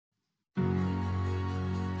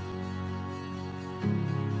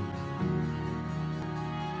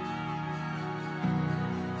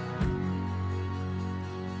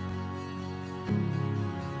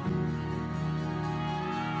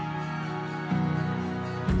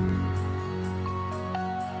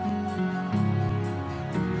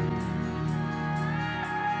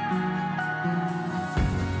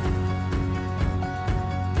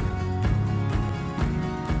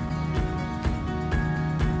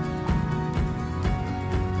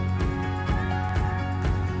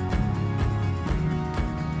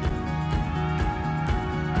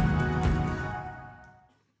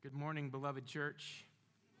beloved church.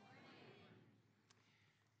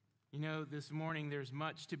 You know, this morning there's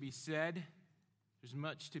much to be said, there's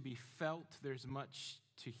much to be felt, there's much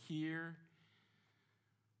to hear,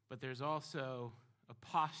 but there's also a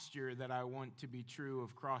posture that I want to be true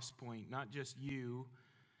of Crosspoint, not just you,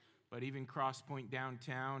 but even Crosspoint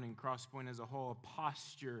downtown and Crosspoint as a whole, a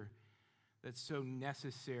posture that's so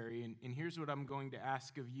necessary. And here's what I'm going to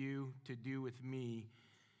ask of you to do with me,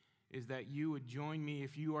 is that you would join me,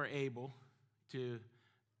 if you are able, to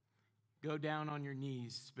go down on your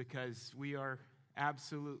knees, because we are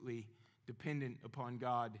absolutely dependent upon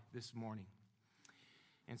God this morning.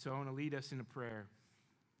 And so I want to lead us in a prayer.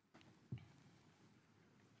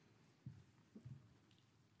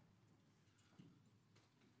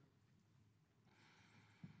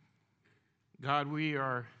 God,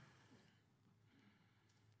 we're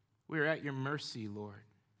at your mercy, Lord.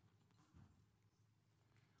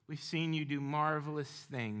 We've seen you do marvelous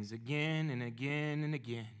things again and again and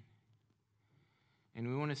again. And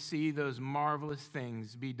we want to see those marvelous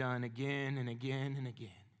things be done again and again and again.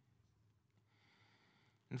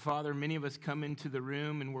 And Father, many of us come into the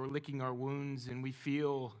room and we're licking our wounds and we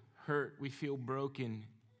feel hurt, we feel broken.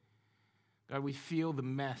 God, we feel the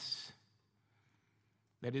mess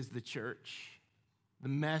that is the church, the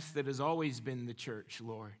mess that has always been the church,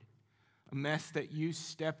 Lord. A mess that you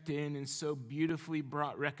stepped in and so beautifully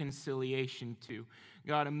brought reconciliation to.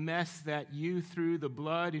 God, a mess that you, through the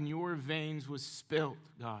blood in your veins, was spilt,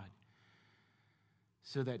 God,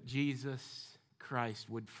 so that Jesus Christ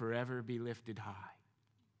would forever be lifted high.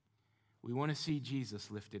 We want to see Jesus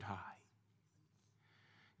lifted high.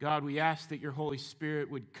 God, we ask that your Holy Spirit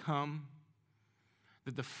would come,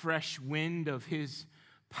 that the fresh wind of his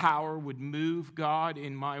power would move, God,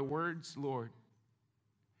 in my words, Lord.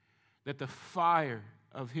 That the fire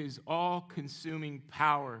of his all-consuming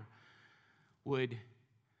power would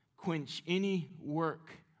quench any work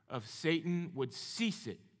of Satan, would cease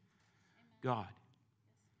it, God.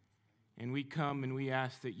 And we come and we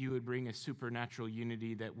ask that you would bring a supernatural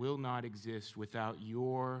unity that will not exist without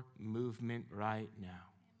your movement right now.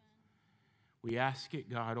 We ask it,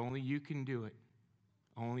 God. Only you can do it.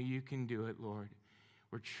 Only you can do it, Lord.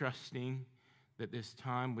 We're trusting that this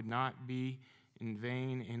time would not be in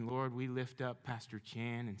vain. And Lord, we lift up Pastor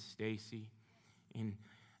Chan and Stacy and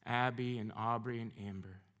Abby and Aubrey and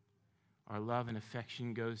Amber. Our love and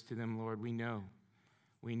affection goes to them, Lord. We know,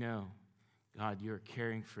 God, you're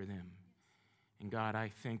caring for them. And God,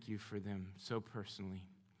 I thank you for them so personally.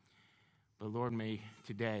 But Lord, may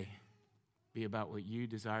today be about what you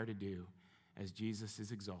desire to do as Jesus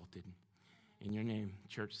is exalted. In your name,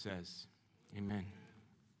 church says, amen.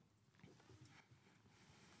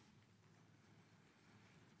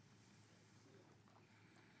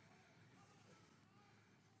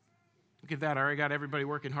 Look at that. I already got everybody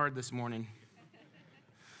working hard this morning.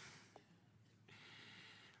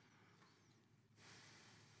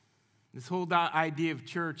 This whole idea of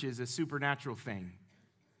church is a supernatural thing.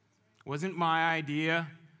 Wasn't my idea.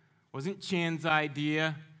 Wasn't Chan's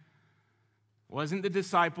idea. Wasn't the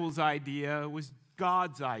disciples' idea. It was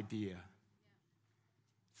God's idea.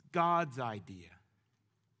 It's God's idea.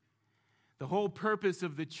 The whole purpose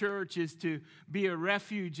of the church is to be a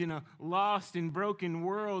refuge in a lost and broken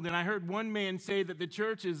world. And I heard one man say that the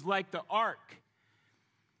church is like the ark.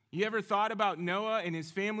 You ever thought about Noah and his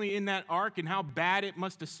family in that ark and how bad it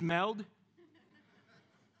must have smelled?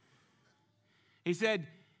 He said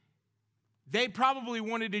they probably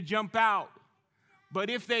wanted to jump out, but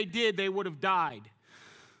if they did, they would have died.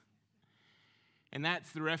 And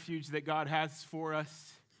that's the refuge that God has for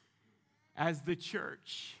us as the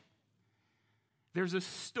church. There's a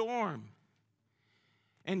storm,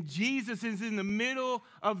 and Jesus is in the middle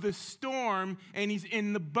of the storm, and he's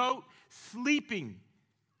in the boat sleeping.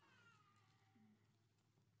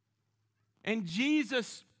 And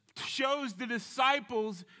Jesus shows the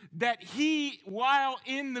disciples that he, while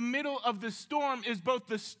in the middle of the storm, is both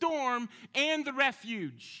the storm and the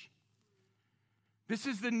refuge. This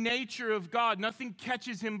is the nature of God. Nothing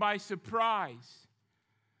catches him by surprise.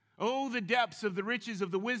 Oh, the depths of the riches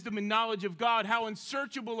of the wisdom and knowledge of God. How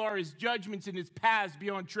unsearchable are his judgments and his paths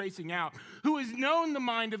beyond tracing out. Who has known the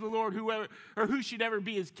mind of the Lord, who should ever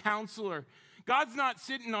be his counselor? God's not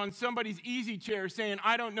sitting on somebody's easy chair saying,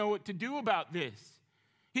 I don't know what to do about this.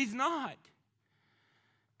 He's not.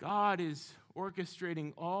 God is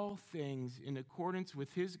orchestrating all things in accordance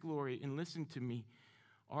with his glory. And listen to me,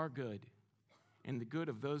 our good and the good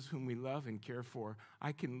of those whom we love and care for.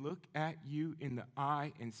 I can look at you in the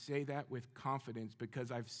eye and say that with confidence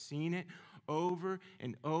because I've seen it over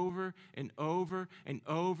and over and over and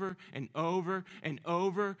over and over and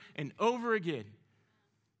over and over again.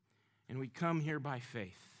 And we come here by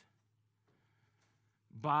faith.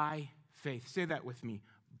 By faith. Say that with me.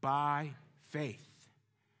 By faith.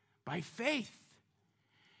 By faith.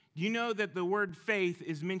 Do you know that the word faith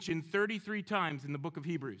is mentioned 33 times in the book of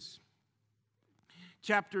Hebrews?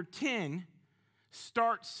 Chapter 10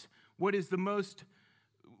 starts what is the most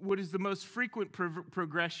frequent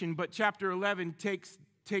progression, but chapter 11 takes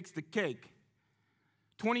the cake.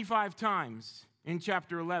 25 times in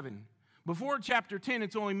chapter 11. Before chapter 10,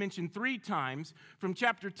 it's only mentioned 3 times. From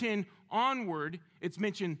chapter 10 onward, it's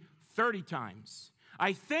mentioned 30 times.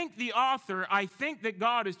 I think that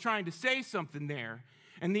God is trying to say something there.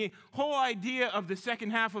 And the whole idea of the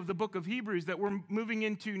second half of the book of Hebrews that we're moving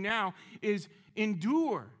into now is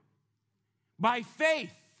endure. By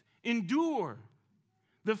faith, endure.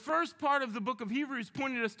 The first part of the book of Hebrews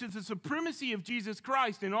pointed us to the supremacy of Jesus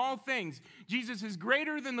Christ in all things. Jesus is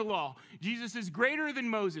greater than the law. Jesus is greater than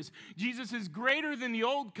Moses. Jesus is greater than the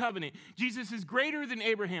old covenant. Jesus is greater than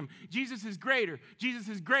Abraham. Jesus is greater. Jesus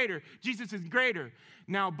is greater. Jesus is greater.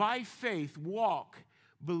 Now, by faith, walk,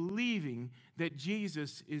 believing that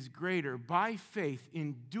Jesus is greater. By faith,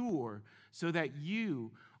 endure so that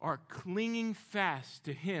you are clinging fast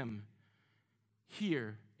to him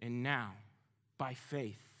here and now. By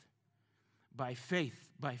faith, by faith,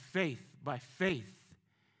 by faith, by faith.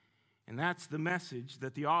 And that's the message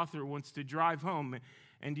that the author wants to drive home.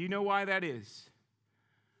 And do you know why that is?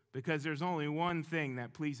 Because there's only one thing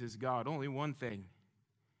that pleases God, only one thing.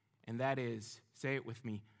 And that is, say it with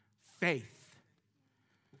me, faith.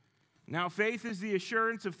 Now, faith is the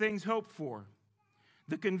assurance of things hoped for,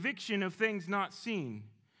 the conviction of things not seen.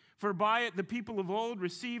 For by it the people of old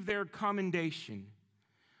received their commendation.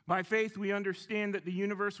 By faith, we understand that the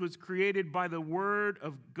universe was created by the word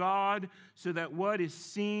of God, so that what is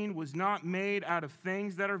seen was not made out of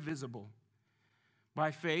things that are visible.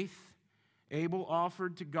 By faith, Abel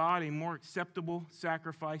offered to God a more acceptable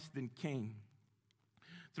sacrifice than Cain,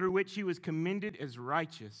 through which he was commended as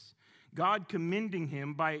righteous, God commending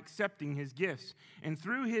him by accepting his gifts. And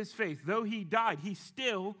through his faith, though he died, he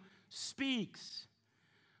still speaks.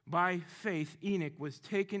 By faith, Enoch was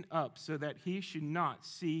taken up so that he should not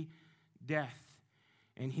see death.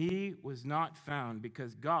 And he was not found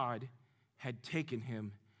because God had taken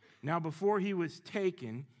him. Now, before he was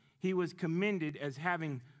taken, he was commended as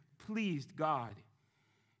having pleased God.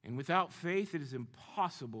 And without faith, it is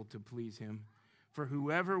impossible to please him. For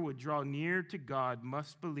whoever would draw near to God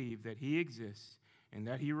must believe that he exists and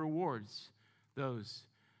that he rewards those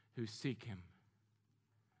who seek him.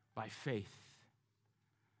 By faith.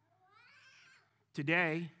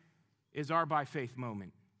 Today is our by faith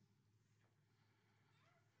moment.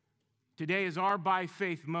 Today is our by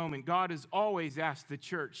faith moment. God has always asked the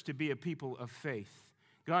church to be a people of faith.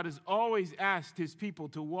 God has always asked his people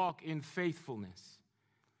to walk in faithfulness.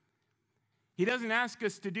 He doesn't ask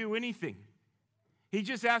us to do anything. He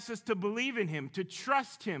just asks us to believe in him, to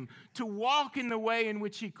trust him, to walk in the way in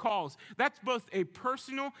which he calls. That's both a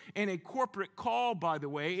personal and a corporate call, by the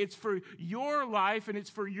way. It's for your life and it's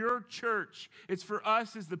for your church. It's for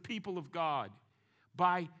us as the people of God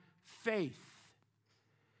by faith.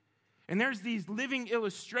 And there's these living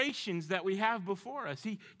illustrations that we have before us.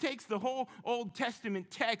 He takes the whole Old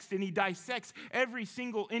Testament text and he dissects every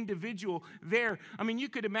single individual there. I mean, you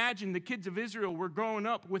could imagine the kids of Israel were growing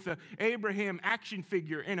up with an Abraham action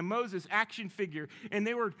figure and a Moses action figure, and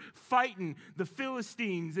they were fighting the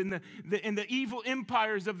Philistines and the evil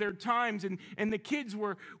empires of their times. And the kids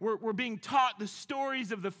were being taught the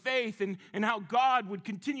stories of the faith and how God would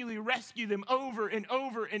continually rescue them over and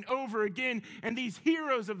over and over again. And these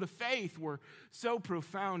heroes of the faith were so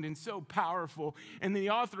profound and so powerful. And the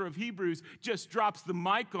author of Hebrews just drops the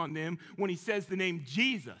mic on them when he says the name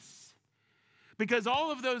Jesus. Because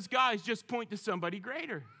all of those guys just point to somebody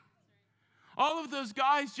greater. All of those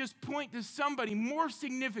guys just point to somebody more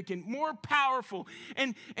significant, more powerful.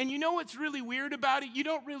 And you know what's really weird about it? You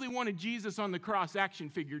don't really want a Jesus on the cross action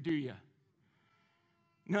figure, do you?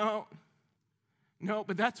 No,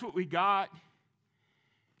 but that's what we got.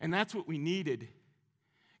 And that's what we needed.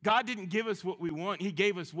 God didn't give us what we want. He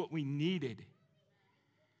gave us what we needed.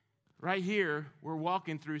 Right here, we're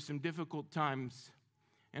walking through some difficult times.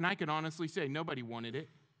 And I can honestly say nobody wanted it.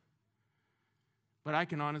 But I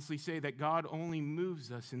can honestly say that God only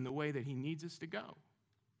moves us in the way that he needs us to go.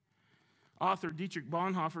 Author Dietrich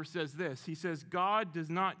Bonhoeffer says this. He says, God does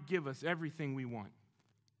not give us everything we want.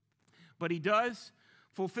 But he does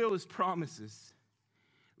fulfill his promises,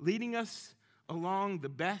 leading us along the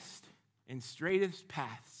best and straightest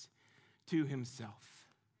paths to himself.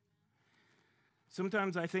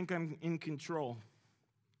 Sometimes I think I'm in control.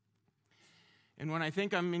 And when I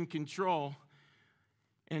think I'm in control,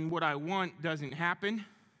 and what I want doesn't happen,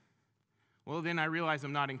 well, then I realize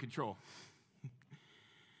I'm not in control.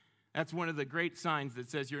 That's one of the great signs that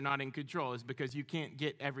says you're not in control, is because you can't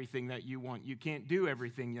get everything that you want. You can't do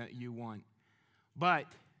everything that you want. But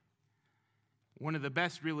one of the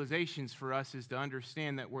best realizations for us is to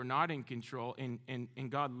understand that we're not in control, and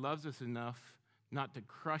God loves us enough not to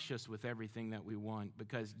crush us with everything that we want,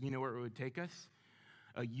 because you know where it would take us?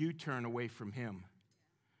 A U-turn away from him.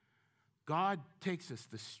 God takes us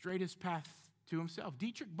the straightest path to himself.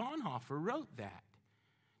 Dietrich Bonhoeffer wrote that.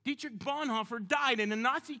 Dietrich Bonhoeffer died in a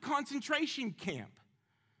Nazi concentration camp.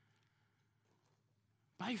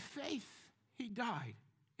 By faith, he died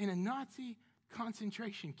in a Nazi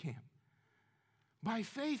concentration camp. By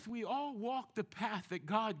faith, we all walk the path that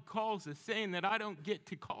God calls us, saying that I don't get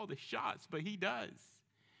to call the shots, but he does.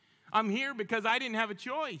 I'm here because I didn't have a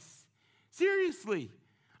choice. Seriously.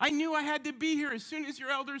 I knew I had to be here as soon as your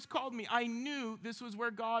elders called me. I knew this was where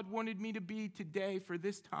God wanted me to be today for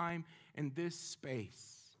this time and this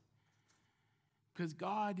space. Because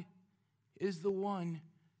God is the one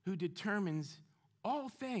who determines all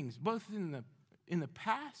things, both in the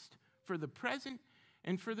past, for the present,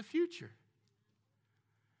 and for the future.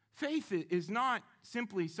 Faith is not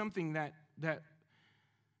simply something that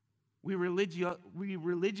we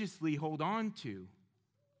religiously hold on to.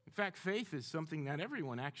 In fact, faith is something that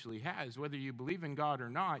everyone actually has. Whether you believe in God or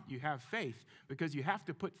not, you have faith, because you have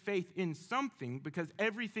to put faith in something, because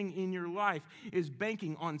everything in your life is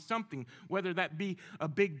banking on something, whether that be a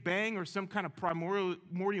big bang or some kind of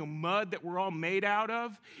primordial mud that we're all made out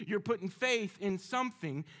of. You're putting faith in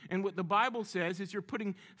something, and what the Bible says is you're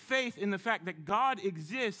putting faith in the fact that God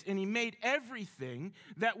exists, and he made everything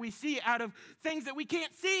that we see out of things that we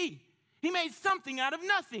can't see. He made something out of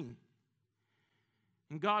nothing.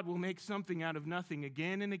 And God will make something out of nothing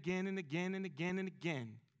again and again and again and again and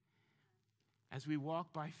again as we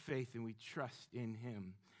walk by faith and we trust in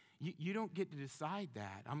him. You don't get to decide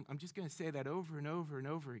that. I'm just going to say that over and over and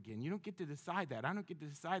over again. You don't get to decide that. I don't get to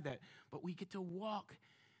decide that. But we get to walk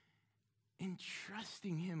in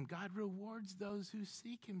trusting him. God rewards those who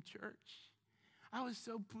seek him, church. I was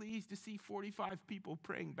so pleased to see 45 people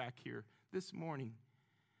praying back here this morning.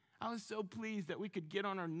 I was so pleased that we could get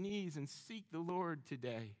on our knees and seek the Lord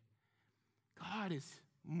today. God is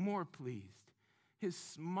more pleased. His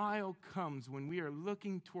smile comes when we are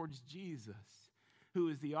looking towards Jesus, who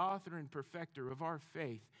is the author and perfecter of our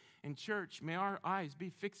faith. And church, may our eyes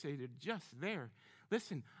be fixated just there.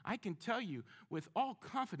 Listen, I can tell you with all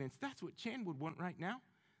confidence, that's what Chan would want right now.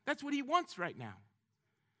 That's what he wants right now.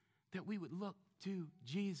 That we would look to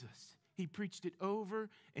Jesus. He preached it over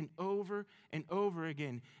and over and over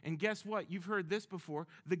again. And guess what? You've heard this before.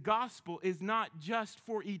 The gospel is not just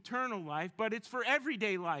for eternal life, but it's for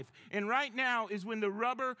everyday life. And right now is when the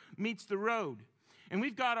rubber meets the road. And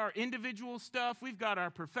we've got our individual stuff. We've got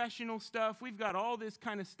our professional stuff. We've got all this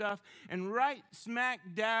kind of stuff. And right smack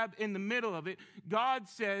dab in the middle of it, God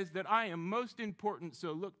says that I am most important,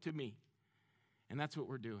 so look to me. And that's what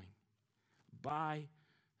we're doing. By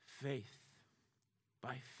faith.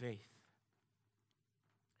 By faith.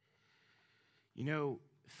 You know,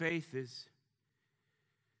 faith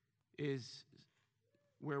is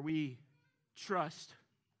where we trust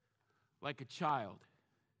like a child.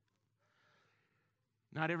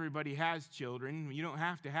 Not everybody has children. You don't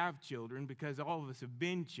have to have children, because all of us have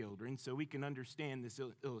been children, so we can understand this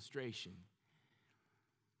illustration.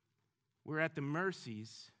 We're at the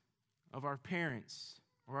mercies of our parents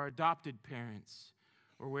or our adopted parents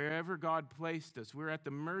or wherever God placed us. We're at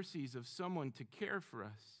the mercies of someone to care for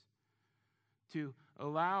us, to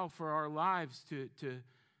allow for our lives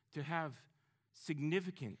to have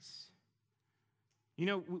significance. You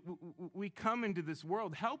know, we come into this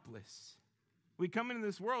world helpless. We come into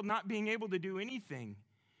this world not being able to do anything.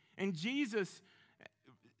 And Jesus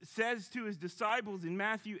says to his disciples in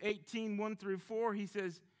Matthew 18, 1-4, he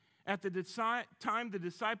says, at the time the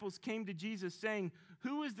disciples came to Jesus saying,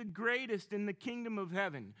 who is the greatest in the kingdom of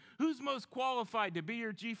heaven? Who's most qualified to be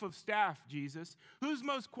your chief of staff, Jesus? Who's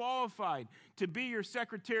most qualified to be your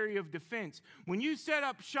secretary of defense? When you set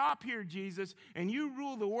up shop here, Jesus, and you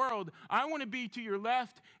rule the world, I want to be to your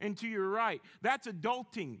left and to your right. That's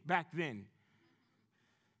adulting back then.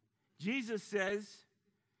 Jesus says,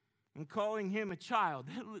 and calling him a child,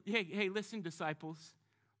 hey, listen, disciples,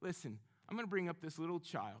 listen, I'm going to bring up this little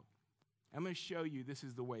child. I'm going to show you this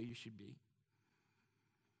is the way you should be.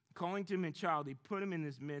 Calling to him a child, he put him in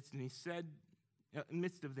his midst, and he said,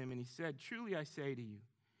 midst of them, and he said, truly I say to you,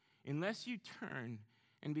 unless you turn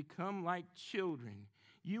and become like children,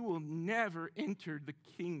 you will never enter the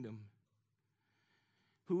kingdom.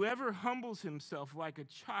 Whoever humbles himself like a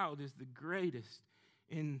child is the greatest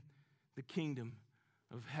in the kingdom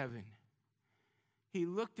of heaven. He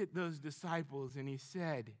looked at those disciples and he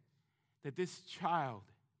said that this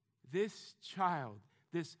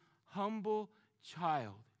humble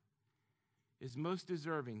child is most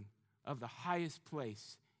deserving of the highest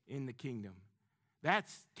place in the kingdom.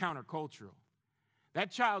 That's countercultural. That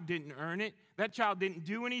child didn't earn it. That child didn't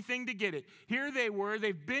do anything to get it. Here they were.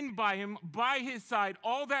 They've been by him, by his side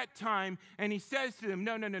all that time. And he says to them,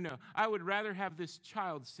 no. I would rather have this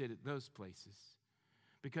child sit at those places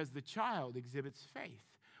because the child exhibits faith.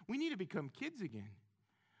 We need to become kids again.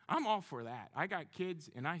 I'm all for that. I got kids,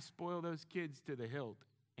 and I spoil those kids to the hilt.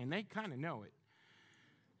 And they kind of know it.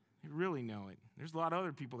 They really know it. There's a lot of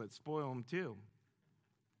other people that spoil them too.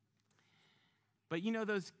 But you know,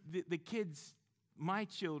 the kids, my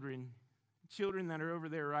children that are over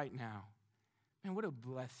there right now, man, what a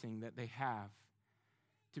blessing that they have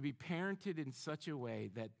to be parented in such a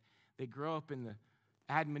way that they grow up in the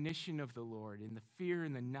admonition of the Lord, in the fear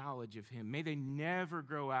and the knowledge of Him. May they never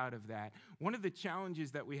grow out of that. One of the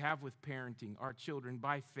challenges that we have with parenting our children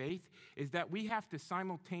by faith is that we have to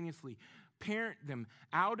simultaneously parent them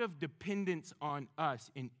out of dependence on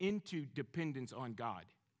us and into dependence on God.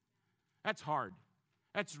 That's hard.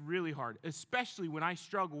 That's really hard, especially when I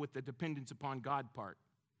struggle with the dependence upon God part.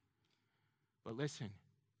 But listen,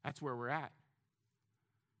 that's where we're at.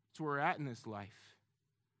 That's where we're at in this life.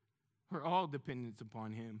 We're all dependent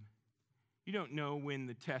upon Him. You don't know when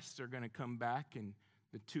the tests are going to come back and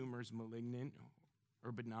the tumor's malignant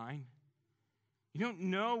or benign. You don't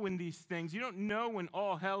know when these things, you don't know when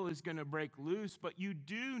all hell is going to break loose, but you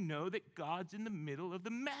do know that God's in the middle of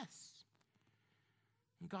the mess.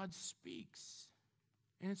 And God speaks.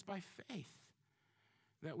 And it's by faith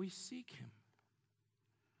that we seek Him.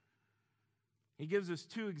 He gives us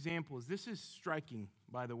two examples. This is striking,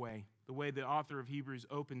 by the way the author of Hebrews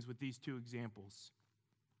opens with these two examples.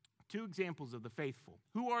 Two examples of the faithful.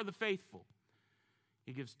 Who are the faithful?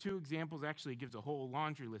 He gives two examples. Actually, he gives a whole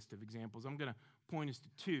laundry list of examples. I'm going to point us to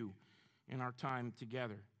two in our time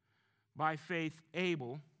together. By faith,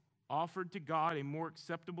 Abel offered to God a more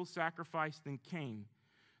acceptable sacrifice than Cain,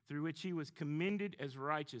 through which he was commended as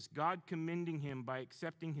righteous, God commending him by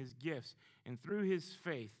accepting his gifts. And through his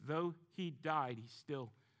faith, though he died, he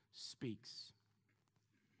still speaks.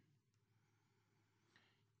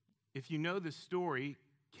 If you know the story,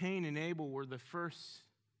 Cain and Abel were the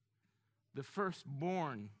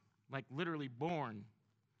firstborn, like literally born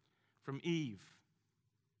from Eve.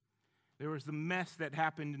 There was the mess that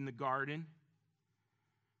happened in the garden.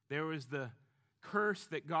 There was the curse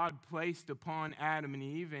that God placed upon Adam and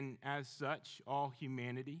Eve, and as such, all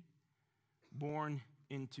humanity born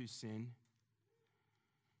into sin.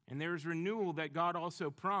 And there is renewal that God also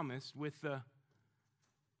promised with the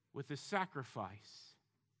sacrifice,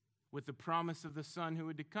 with the promise of the Son who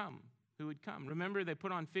would come. Remember, they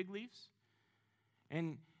put on fig leaves?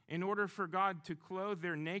 And in order for God to clothe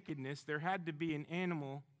their nakedness, there had to be an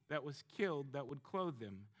animal that was killed that would clothe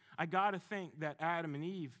them. I got to think that Adam and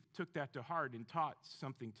Eve took that to heart and taught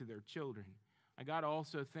something to their children. I got to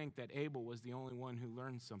also think that Abel was the only one who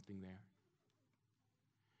learned something there.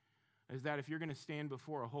 Is that if you're going to stand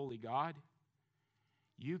before a holy God,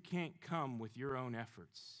 you can't come with your own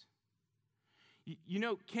efforts. You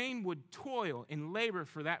know, Cain would toil and labor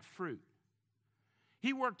for that fruit.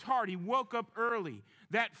 He worked hard. He woke up early.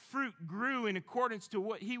 That fruit grew in accordance to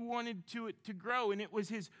what he wanted it to grow, and it was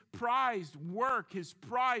his prized work, his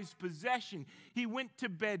prized possession. He went to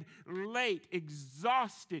bed late,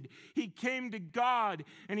 exhausted. He came to God,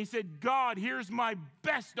 and he said, God, here's my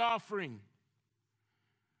best offering.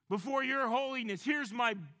 Before your holiness, here's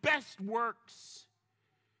my best works.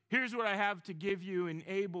 Here's what I have to give you. And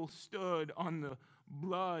Abel stood on the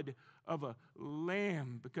blood of a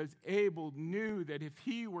lamb, because Abel knew that if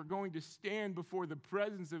he were going to stand before the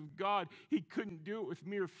presence of God, he couldn't do it with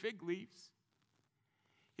mere fig leaves.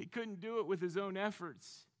 He couldn't do it with his own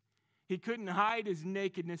efforts. He couldn't hide his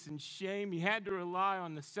nakedness and shame. He had to rely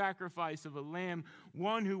on the sacrifice of a lamb,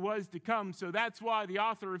 one who was to come. So that's why the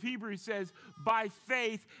author of Hebrews says, by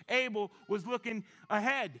faith, Abel was looking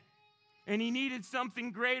ahead, and he needed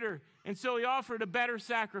something greater. And so he offered a better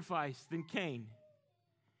sacrifice than Cain.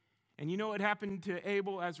 And you know what happened to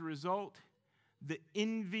Abel as a result? The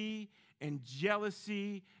envy and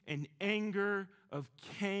jealousy and anger of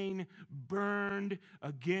Cain burned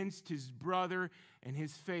against his brother, and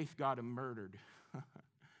his faith got him murdered.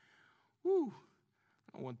 Whew,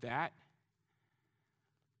 I don't want that.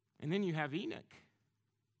 And then you have Enoch.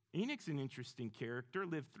 Enoch's an interesting character,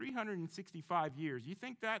 lived 365 years. You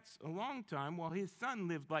think that's a long time? Well, his son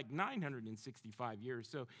lived like 965 years,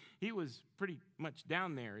 so he was pretty much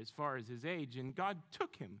down there as far as his age, and God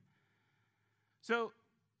took him. So,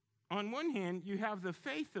 on one hand, you have the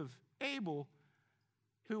faith of Abel,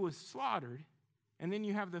 who was slaughtered, and then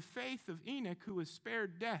you have the faith of Enoch, who was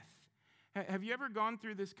spared death. Have you ever gone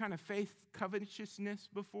through this kind of faith covetousness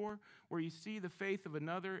before, where you see the faith of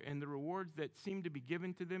another and the rewards that seem to be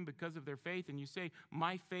given to them because of their faith, and you say,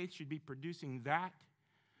 my faith should be producing that?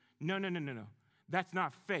 No. That's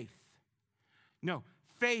not faith. No,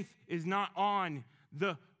 faith is not on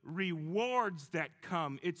the rewards that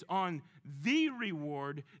come. It's on the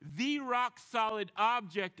reward. The rock-solid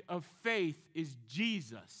object of faith is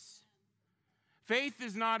Jesus. Faith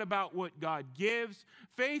is not about what God gives.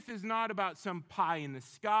 Faith is not about some pie in the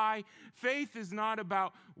sky. Faith is not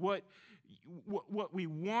about what we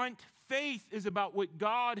want. Faith is about what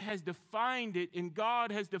God has defined it, and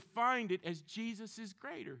God has defined it as Jesus is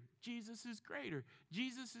greater. Jesus is greater.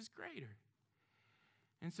 Jesus is greater.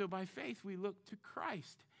 And so by faith, we look to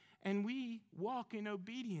Christ, and we walk in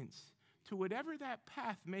obedience to whatever that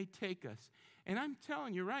path may take us. And I'm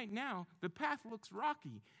telling you right now, the path looks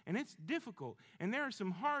rocky, and it's difficult, and there are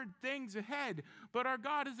some hard things ahead, but our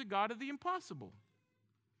God is a God of the impossible.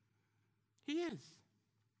 He is.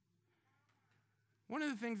 One of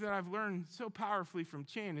the things that I've learned so powerfully from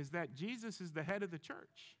Chan is that Jesus is the head of the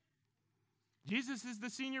church. Jesus is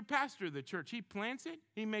the senior pastor of the church. He plants it,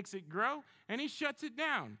 he makes it grow, and he shuts it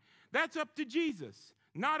down. That's up to Jesus,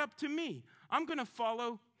 not up to me. I'm going to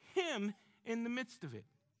follow him in the midst of it.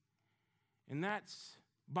 And that's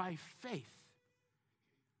by faith.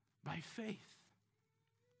 By faith.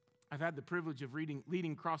 I've had the privilege of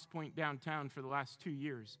leading Crosspoint downtown for the last 2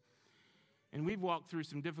 years. And we've walked through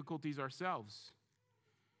some difficulties ourselves.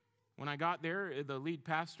 When I got there, the lead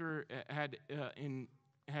pastor had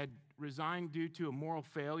resigned due to a moral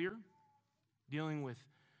failure, dealing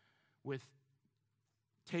with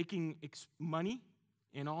taking money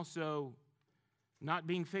and also not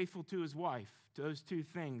being faithful to his wife. Those two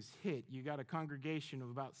things hit. You got a congregation of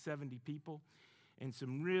about 70 people, and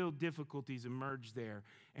some real difficulties emerged there.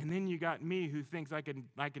 And then you got me, who thinks I can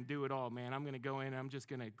do it all, man. I'm going to go in, I'm just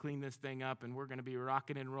going to clean this thing up, and we're going to be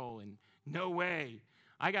rocking and rolling. No way.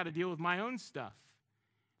 I got to deal with my own stuff.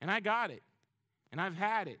 And I got it. And I've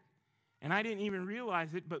had it. And I didn't even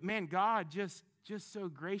realize it, but man, God just so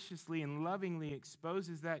graciously and lovingly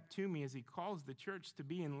exposes that to me as he calls the church to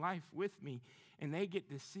be in life with me, and they get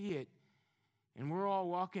to see it. And we're all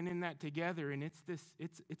walking in that together, and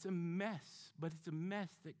it's a mess, but it's a mess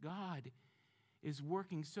that God is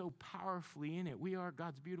working so powerfully in it. We are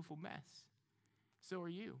God's beautiful mess. So are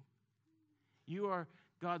you. You are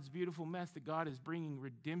God's beautiful mess that God is bringing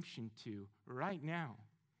redemption to right now.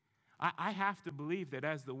 I have to believe that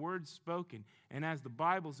as the word's spoken, and as the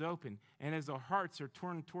Bible's open, and as our hearts are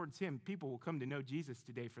turned towards him, people will come to know Jesus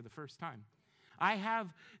today for the first time. I have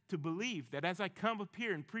to believe that as I come up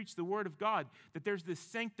here and preach the word of God, that there's this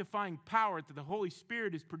sanctifying power that the Holy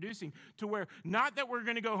Spirit is producing, to where not that we're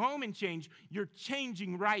going to go home and change, you're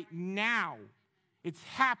changing right now. It's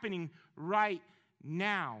happening right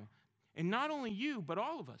now. And not only you, but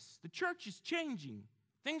all of us. The church is changing.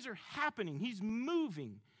 Things are happening. He's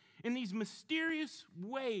moving in these mysterious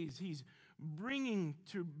ways. He's bringing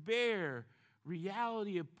to bear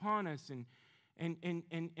reality upon us, and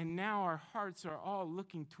now our hearts are all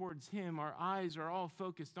looking towards him. Our eyes are all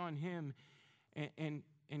focused on him. And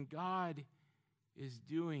God is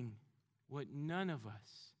doing what none of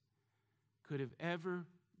us could have ever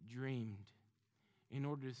dreamed in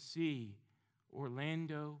order to see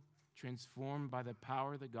Orlando transformed by the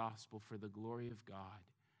power of the gospel for the glory of God,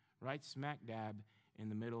 right smack dab in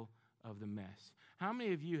the middle of the mess. How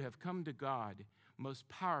many of you have come to God most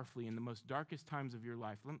powerfully in the most darkest times of your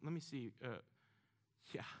life? Let me see.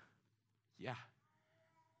 Yeah.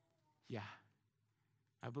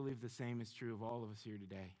 I believe the same is true of all of us here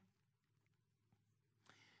today.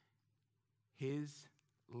 His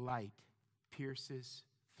light pierces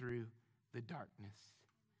through the darkness,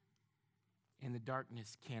 and the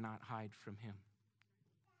darkness cannot hide from him.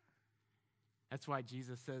 That's why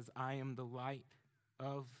Jesus says, I am the light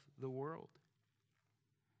of the world.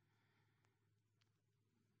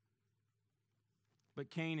 But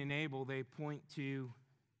Cain and Abel, they point to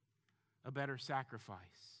a better sacrifice.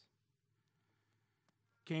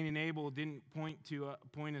 Cain and Abel didn't point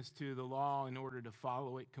us to the law in order to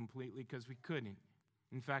follow it completely, because we couldn't.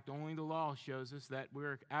 In fact, only the law shows us that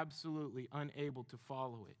we're absolutely unable to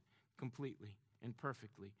follow it completely and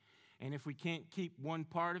perfectly. And if we can't keep one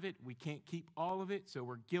part of it, we can't keep all of it, so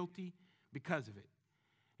we're guilty because of it.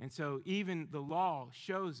 And so even the law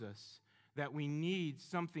shows us that we need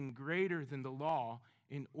something greater than the law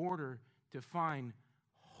in order to find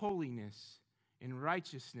holiness and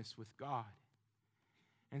righteousness with God.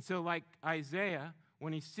 And so like Isaiah,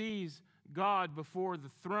 when he sees God before the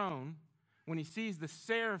throne, when he sees the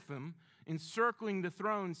seraphim encircling the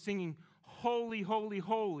throne singing, "Holy, holy,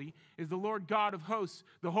 holy is the Lord God of hosts.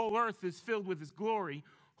 The whole earth is filled with his glory.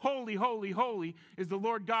 Holy, holy, holy is the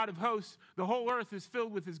Lord God of hosts. The whole earth is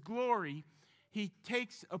filled with his glory." He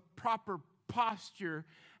takes a proper posture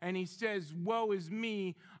and he says, "Woe is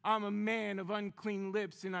me, I'm a man of unclean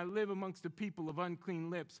lips, and I live amongst a people of unclean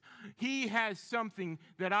lips." He has something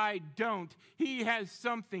that I don't. He has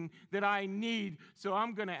something that I need, so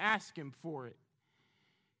I'm going to ask him for it.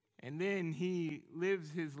 And then he lives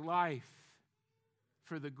his life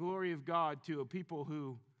for the glory of God to a people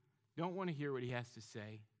who don't want to hear what he has to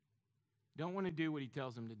say, don't want to do what he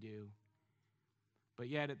tells them to do. But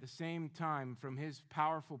yet at the same time, from his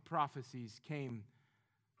powerful prophecies came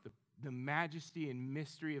the majesty and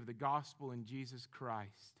mystery of the gospel in Jesus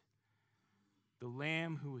Christ, the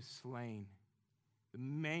Lamb who was slain, the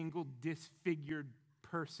mangled, disfigured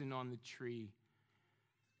person on the tree.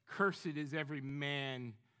 Cursed is every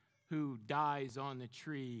man who dies on the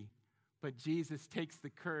tree. But Jesus takes the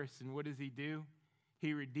curse, and what does he do?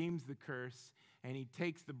 He redeems the curse, and he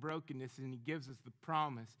takes the brokenness, and he gives us the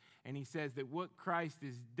promise. And he says that what Christ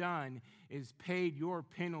has done is paid your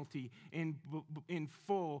penalty in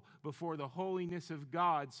full before the holiness of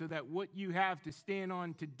God, so that what you have to stand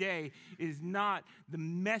on today is not the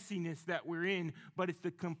messiness that we're in, but it's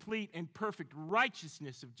the complete and perfect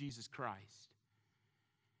righteousness of Jesus Christ.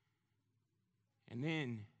 And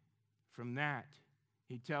then from that,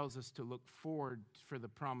 he tells us to look forward for the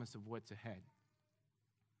promise of what's ahead.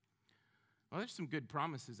 Well, there's some good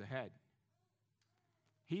promises ahead.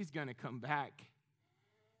 He's going to come back,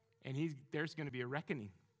 and there's going to be a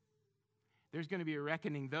reckoning. There's going to be a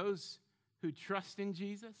reckoning. Those who trust in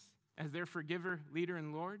Jesus as their forgiver, leader,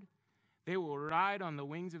 and Lord, they will ride on the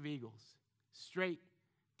wings of eagles straight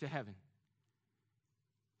to heaven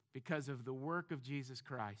because of the work of Jesus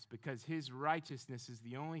Christ, because his righteousness is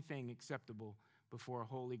the only thing acceptable before a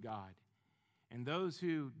holy God. And those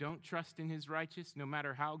who don't trust in his righteousness, no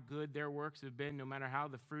matter how good their works have been, no matter how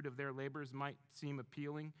the fruit of their labors might seem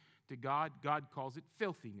appealing to God, God calls it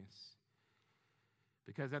filthiness.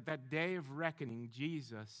 Because at that day of reckoning,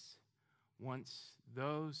 Jesus wants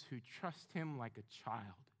those who trust him like a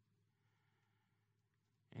child.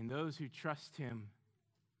 And those who trust him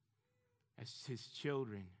as his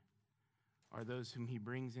children are those whom he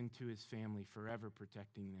brings into his family, forever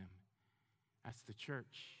protecting them. That's the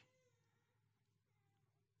church.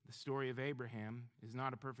 The story of Abraham is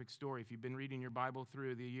not a perfect story. If you've been reading your Bible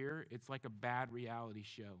through the year, it's like a bad reality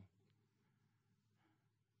show.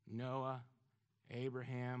 Noah,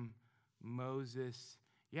 Abraham, Moses.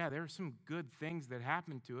 Yeah, there are some good things that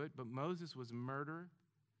happened to it, but Moses was a murderer.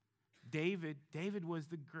 David was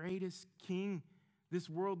the greatest king this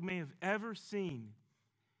world may have ever seen.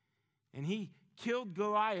 And he killed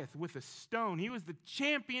Goliath with a stone. He was the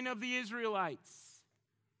champion of the Israelites.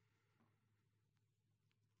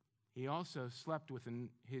 He also slept with one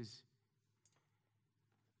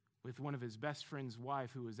of his best friend's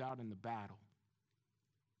wife who was out in the battle.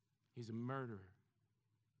 He's a murderer.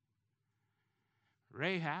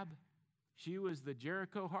 Rahab, she was the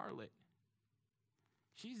Jericho harlot.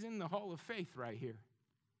 She's in the hall of faith right here.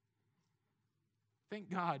 Thank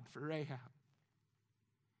God for Rahab.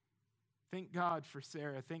 Thank God for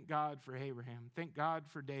Sarah. Thank God for Abraham. Thank God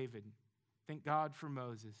for David. Thank God for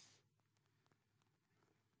Moses.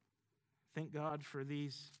 Thank God for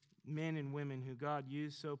these men and women who God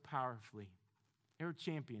used so powerfully. They were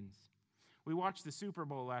champions. We watched the Super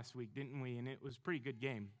Bowl last week, didn't we? And it was a pretty good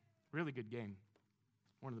game. Really good game.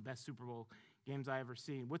 One of the best Super Bowl games I ever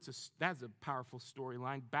seen. That's a powerful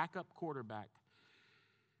storyline. Backup quarterback.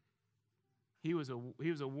 He was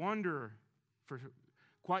a wanderer for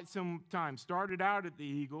quite some time. Started out at the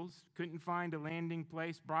Eagles, couldn't find a landing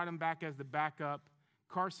place, brought him back as the backup.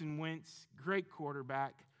 Carson Wentz, great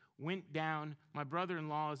quarterback, went down. My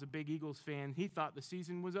brother-in-law is a big Eagles fan. He thought the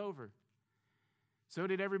season was over. So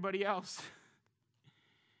did everybody else.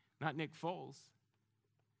 Not Nick Foles.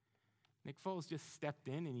 Nick Foles just stepped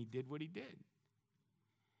in and he did what he did.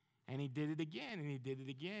 And he did it again, and he did it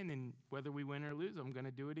again, and whether we win or lose, I'm going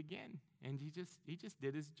to do it again. And he just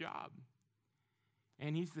did his job.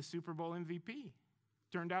 And he's the Super Bowl MVP.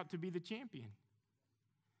 Turned out to be the champion.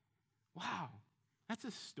 Wow, that's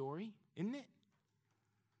a story, isn't it?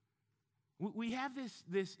 We have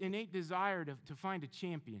this innate desire to find a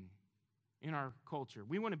champion in our culture.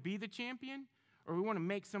 We want to be the champion, or we want to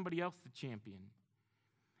make somebody else the champion.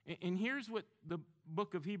 And here's what the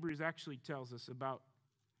book of Hebrews actually tells us about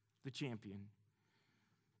the champion.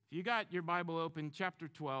 If you got your Bible open, chapter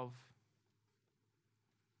 12,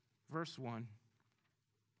 verse 1.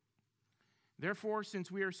 Therefore,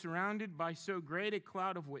 since we are surrounded by so great a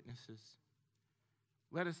cloud of witnesses,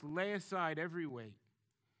 let us lay aside every weight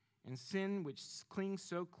and sin which clings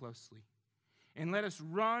so closely, and let us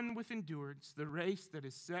run with endurance the race that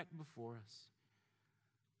is set before us,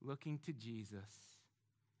 looking to Jesus,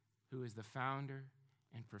 who is the founder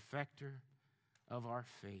and perfecter of our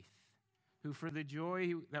faith, who for the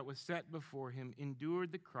joy that was set before him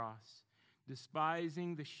endured the cross,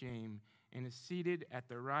 despising the shame, and is seated at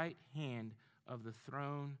the right hand of the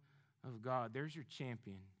throne of God. There's your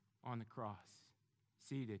champion on the cross,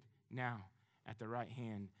 seated now at the right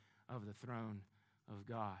hand of the throne of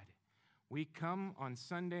God. We come on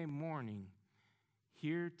Sunday morning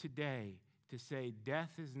here today to say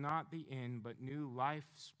death is not the end, but new life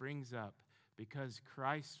springs up because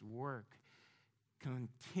Christ's work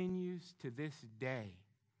continues to this day,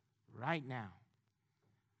 right now.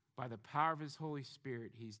 By the power of his Holy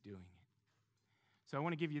Spirit, he's doing it. So I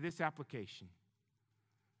want to give you this application.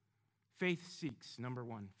 Faith seeks, number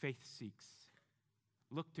one, faith seeks.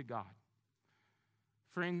 Look to God.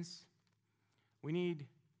 Friends, we need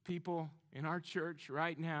people in our church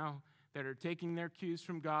right now that are taking their cues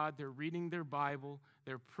from God. They're reading their Bible.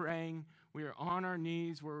 They're praying. We are on our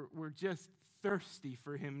knees. We're just thirsty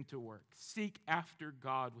for him to work. Seek after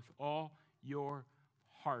God with all your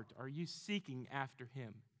heart. Are you seeking after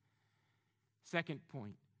him? Second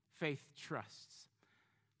point, faith trusts.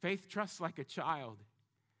 Faith trusts like a child.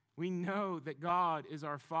 We know that God is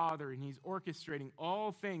our Father and he's orchestrating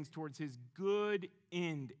all things towards his good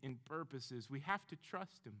end and purposes. We have to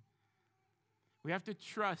trust him. We have to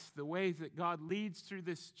trust the ways that God leads through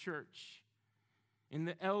this church, in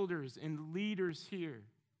the elders and leaders here.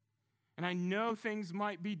 And I know things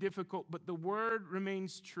might be difficult, but the word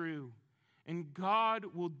remains true. And God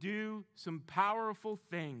will do some powerful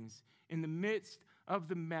things in the midst of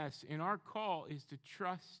the mess. And our call is to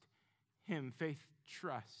trust him. Faith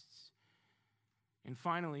trusts. And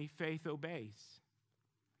finally, faith obeys.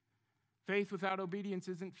 Faith without obedience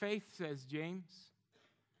isn't faith, says James.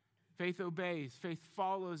 Faith obeys. Faith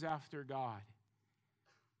follows after God.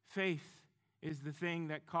 Faith is the thing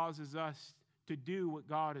that causes us to do what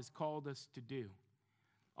God has called us to do.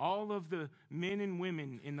 All of the men and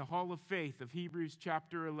women in the Hall of Faith of Hebrews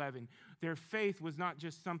chapter 11, their faith was not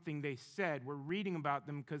just something they said. We're reading about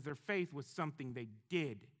them because their faith was something they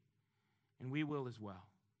did. And we will as well.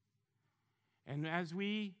 And as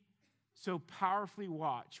we so powerfully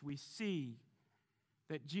watch, we see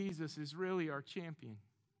that Jesus is really our champion.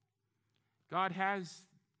 God has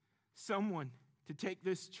someone to take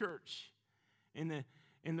this church in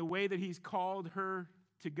the way that he's called her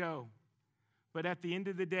to go. But at the end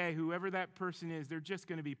of the day, whoever that person is, they're just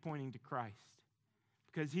going to be pointing to Christ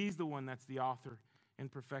because he's the one that's the author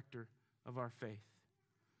and perfecter of our faith.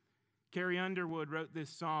 Carrie Underwood wrote this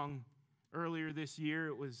song earlier this year.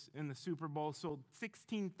 It was in the Super Bowl, sold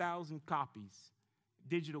 16,000 copies,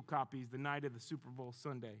 digital copies, the night of the Super Bowl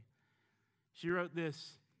Sunday. She wrote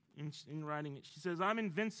this in writing it. She says, I'm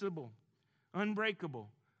invincible, unbreakable,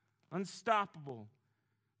 unstoppable,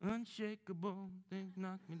 unshakable. Things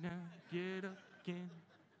knock me down, get up again.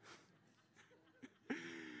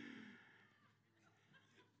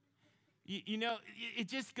 You know, it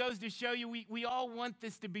just goes to show you we all want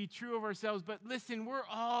this to be true of ourselves. But listen, we're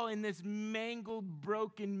all in this mangled,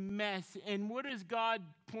 broken mess. And what does God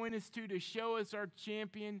point us to show us our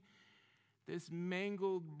champion? This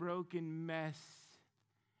mangled, broken mess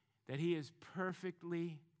that he has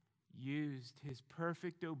perfectly used his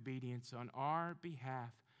perfect obedience on our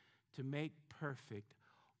behalf to make perfect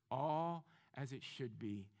all as it should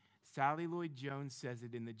be. Sally Lloyd Jones says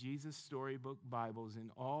it in the Jesus Storybook Bibles, and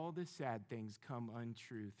all the sad things come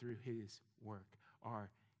untrue through his work, our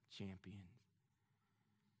champion.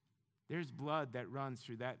 There's blood that runs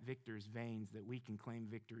through that victor's veins that we can claim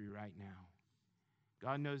victory right now.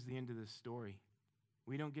 God knows the end of the story.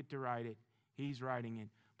 We don't get to write it. He's writing it,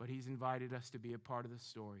 but he's invited us to be a part of the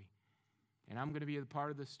story. And I'm going to be a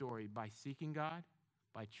part of the story by seeking God,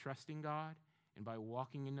 by trusting God, and by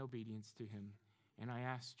walking in obedience to him. And I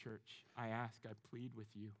ask, church, I plead with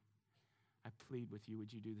you. I plead with you,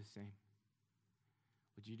 would you do the same?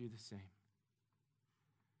 Would you do the same?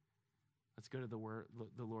 Let's go to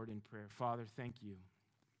the Lord in prayer. Father, thank you.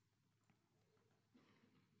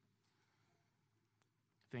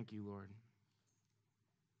 Thank you, Lord.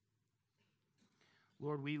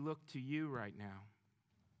 Lord, we look to you right now.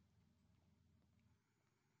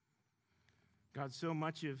 God, so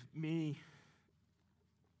much of me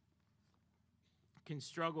can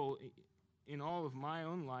struggle in all of my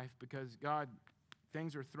own life because, God,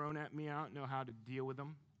 things are thrown at me. I don't know how to deal with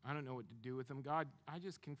them. I don't know what to do with them. God, I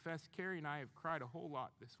just confess, Carrie and I have cried a whole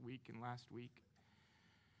lot this week and last week.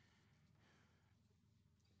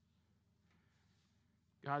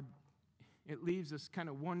 God, it leaves us kind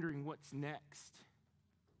of wondering what's next,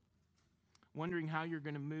 wondering how you're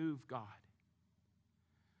going to move, God.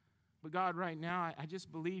 But God, right now, I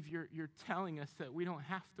just believe you're telling us that we don't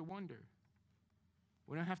have to wonder.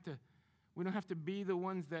 We don't have to be the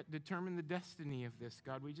ones that determine the destiny of this,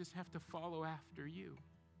 God. We just have to follow after you.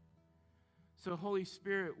 So, Holy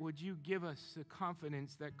Spirit, would you give us a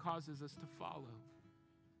confidence that causes us to follow?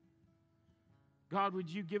 God, would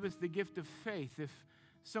you give us the gift of faith? If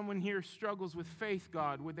someone here struggles with faith,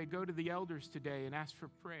 God, would they go to the elders today and ask for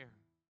prayer?